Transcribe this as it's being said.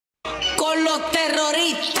con los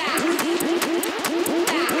terroristas.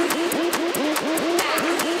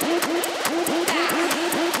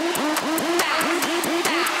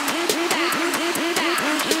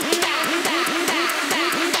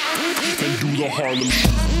 And do the Harlem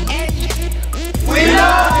We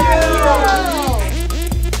love you!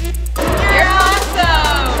 You're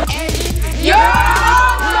awesome! You're awesome!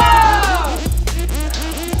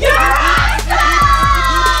 You're awesome!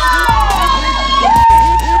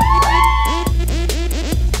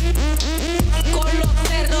 Con los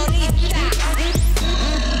terroristas.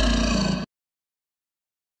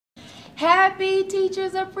 Happy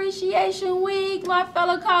Teachers Appreciation Week, my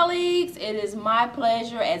fellow colleagues. It is my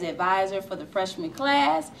pleasure as advisor for the freshman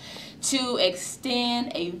class to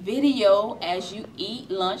extend a video as you eat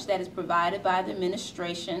lunch that is provided by the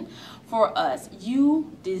administration for us.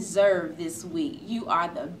 You deserve this week. You are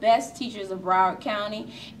the best teachers of Broward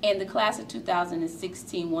County, and the class of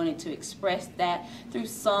 2016 wanted to express that through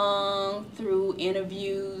song, through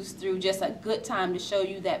interviews, through just a good time to show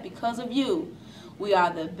you that because of you, we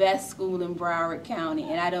are the best school in Broward County,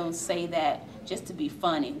 and I don't say that just to be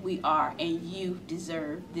funny. We are, and you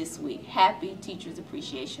deserve this week. Happy Teachers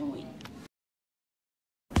Appreciation Week.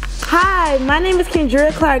 Hi, my name is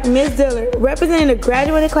Kendra Clark, Ms. Dillard, representing the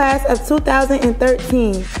graduating class of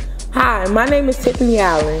 2013. Hi, my name is Tiffany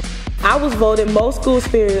Allen. I was voted most school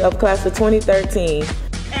spirit of class of 2013.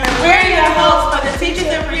 And we're your hosts for the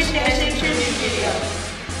Teachers Appreciation Tribute video.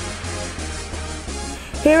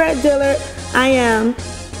 Here at Dillard, I am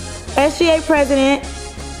SGA President,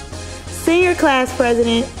 Senior Class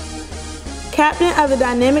President, Captain of the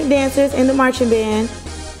Dynamic Dancers in the Marching Band,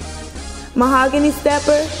 Mahogany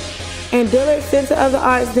Stepper, and Dillard Center of the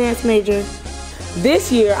Arts Dance Major.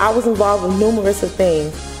 This year, I was involved with numerous of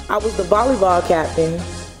things. I was the volleyball captain,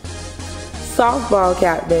 softball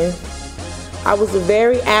captain. I was a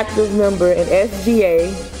very active member in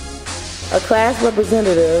SGA, a class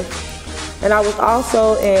representative, and I was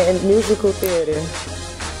also in musical theater.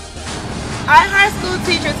 Our high school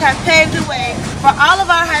teachers have paved the way for all of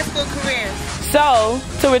our high school careers. So,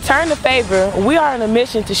 to return the favor, we are on a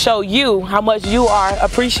mission to show you how much you are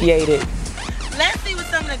appreciated. Let's see what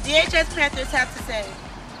some of the DHS Panthers have to say.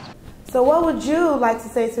 So what would you like to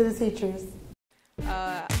say to the teachers?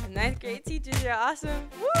 Ninth grade teachers, you're awesome.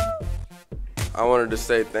 Woo! I wanted to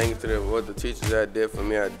say thank you to what the teachers that did for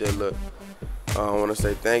me. I did look. I want to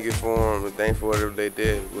say thank you for them and thank you for whatever they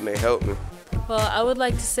did when they helped me. Well, I would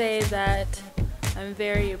like to say that I'm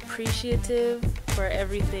very appreciative for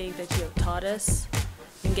everything that you have taught us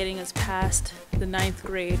in getting us past the 9th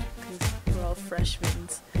grade, because we're all freshmen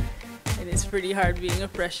and it's pretty hard being a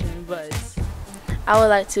freshman, but I would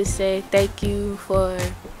like to say thank you for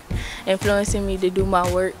influencing me to do my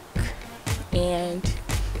work and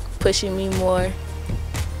pushing me more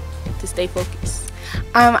to stay focused.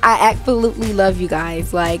 I absolutely love you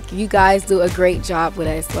guys. Like, you guys do a great job with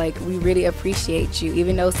us. Like, we really appreciate you.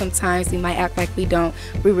 Even though sometimes we might act like we don't,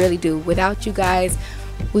 we really do. Without you guys,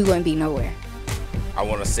 we wouldn't be nowhere. I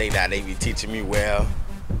want to say that they be teaching me well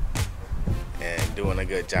and doing a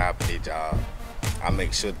good job at their job. I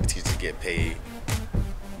make sure the teachers get paid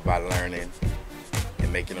by learning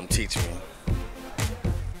and making them teach me.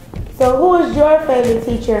 So who is your favorite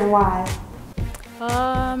teacher and why?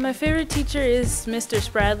 my favorite teacher is Mr.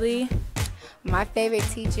 Spradley. My favorite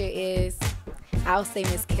teacher is, I'll say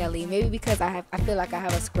Miss Kelly. Maybe because I feel like I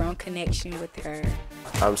have a strong connection with her.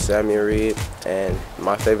 I'm Samuel Reed, and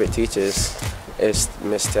my favorite teacher is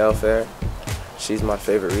Miss Telfair. She's my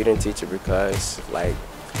favorite reading teacher because, like,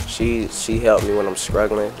 she helped me when I'm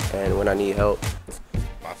struggling and when I need help.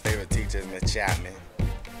 My favorite teacher is Miss Chapman,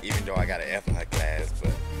 even though I got an F in her class,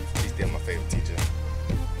 but she's still my favorite teacher.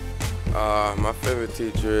 My favorite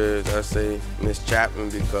teacher is, I say, Miss Chapman,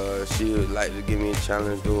 because she would like to give me a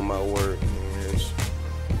challenge doing my work,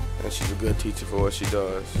 and she's a good teacher for what she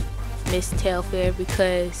does. Miss Telfair,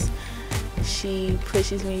 because she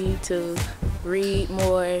pushes me to read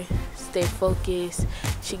more, stay focused.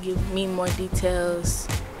 She gives me more details,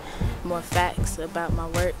 more facts about my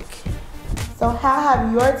work. So how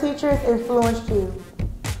have your teachers influenced you?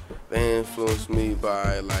 They influenced me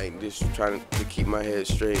by, like, just trying to keep my head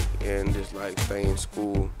straight and just, like, stay in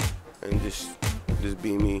school and just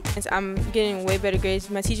be me. I'm getting way better grades.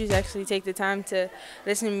 My teachers actually take the time to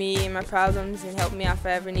listen to me and my problems and help me out if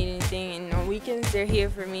I ever need anything. And on weekends, they're here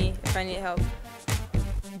for me if I need help.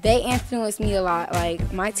 They influenced me a lot.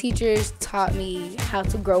 Like, my teachers taught me how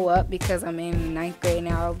to grow up because I'm in 9th grade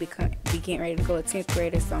now. I'll be getting ready to go to 10th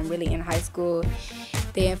grade, so I'm really in high school.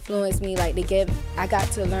 They influenced me, like I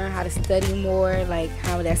got to learn how to study more, like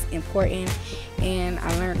how that's important, and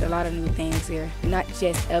I learned a lot of new things here, not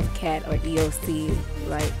just FCAT or EOC,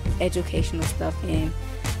 like educational stuff, and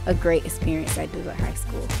a great experience I do at high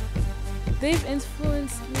school. They've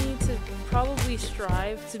influenced me to probably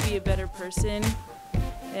strive to be a better person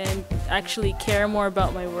and actually care more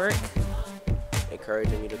about my work.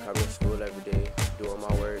 Encouraging me to come to school every day, doing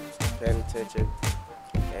my work, paying attention,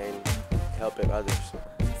 and helping others.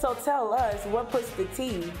 So tell us, what puts the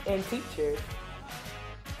T in teacher?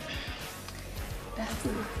 That's a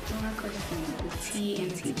good question. The T in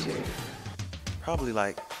teacher. Probably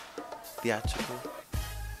like theatrical.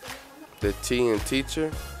 The T in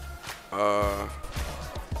teacher?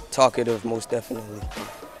 Talkative, most definitely.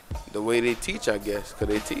 The way they teach, I guess, because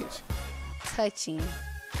they teach. Touching,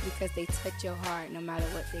 because they touch your heart no matter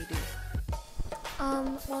what they do.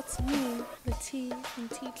 Well, to me, the T in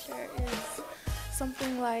teacher is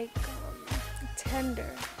something like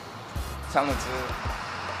tender. Talented,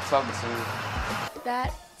 talkative.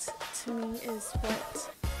 That, to me, is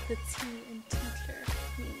what the T in teacher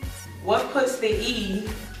means. What puts the E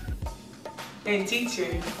in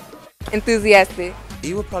teacher? Enthusiastic.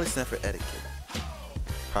 E would probably stand for etiquette.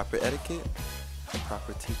 Proper etiquette,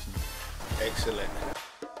 proper teaching. Excellent.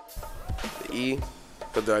 The E,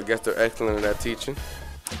 because I guess they're excellent at teaching.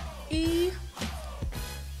 E,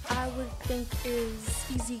 I would think, is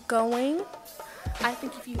easygoing. I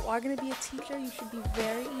think if you are going to be a teacher, you should be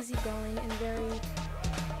very easygoing and very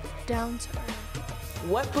down to earth.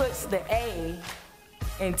 What puts the A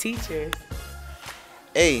in teachers?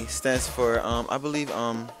 A stands for, I believe,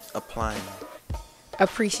 applying.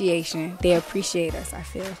 Appreciation. They appreciate us, I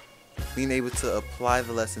feel. Being able to apply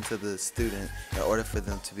the lesson to the student in order for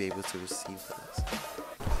them to be able to receive the lesson.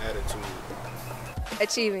 Attitude.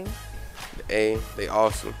 Achieving. The A, they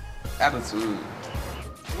awesome. Attitude.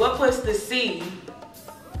 What puts the C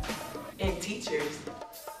in teachers?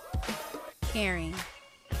 Caring.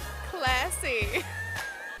 Classy.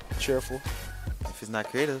 Cheerful. If it's not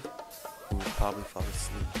creative, we will probably fall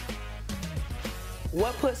asleep.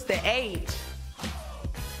 What puts the H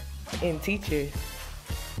in teachers?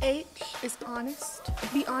 H is honest.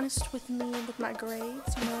 Be honest with me and with my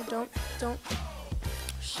grades. You know, don't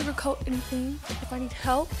sugarcoat anything. If I need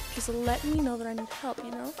help, just let me know that I need help.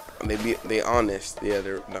 You know. They honest. Yeah,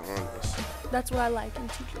 they're honest. That's what I like in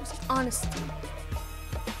teachers. Honesty.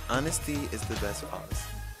 Honesty is the best policy.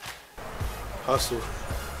 Hustle.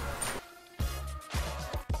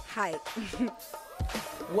 Height.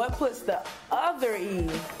 What puts the other E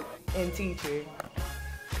in teacher?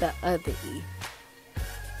 The other E.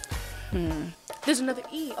 There's another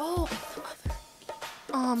E. Oh,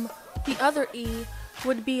 the other E. The other E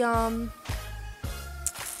would be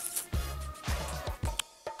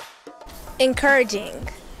encouraging.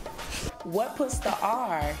 What puts the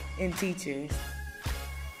R in teachers?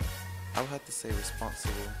 I would have to say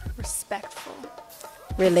responsible. Respectful.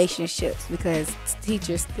 Relationships, because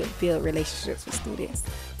teachers build relationships with students.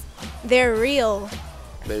 They're real.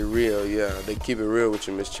 They real, yeah. They keep it real with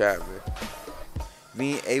you, Miss Chapman.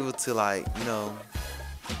 Being able to, like, you know,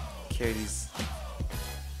 carry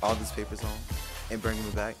all these papers home and bring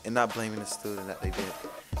them back, and not blaming the student that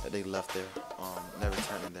they left there, never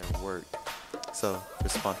turning their work. So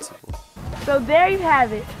responsible. So there you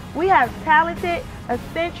have it. We have talented,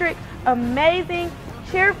 eccentric, amazing,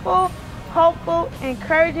 cheerful, hopeful,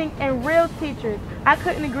 encouraging, and real teachers. I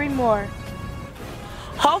couldn't agree more.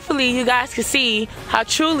 Hopefully you guys can see how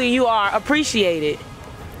truly you are appreciated.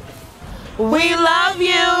 We love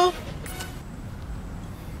you!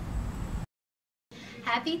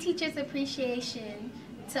 Happy Teachers Appreciation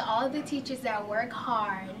to all the teachers that work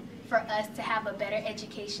hard for us to have a better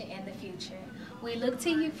education in the future. We look to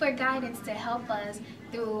you for guidance to help us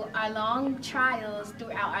through our long trials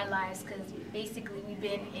throughout our lives, because basically we've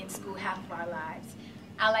been in school half of our lives.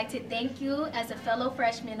 I'd like to thank you as a fellow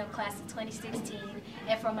freshman of class of 2016,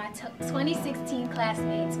 and for my 2016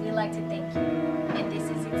 classmates, we'd like to thank you, and this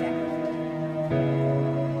is exactly for you.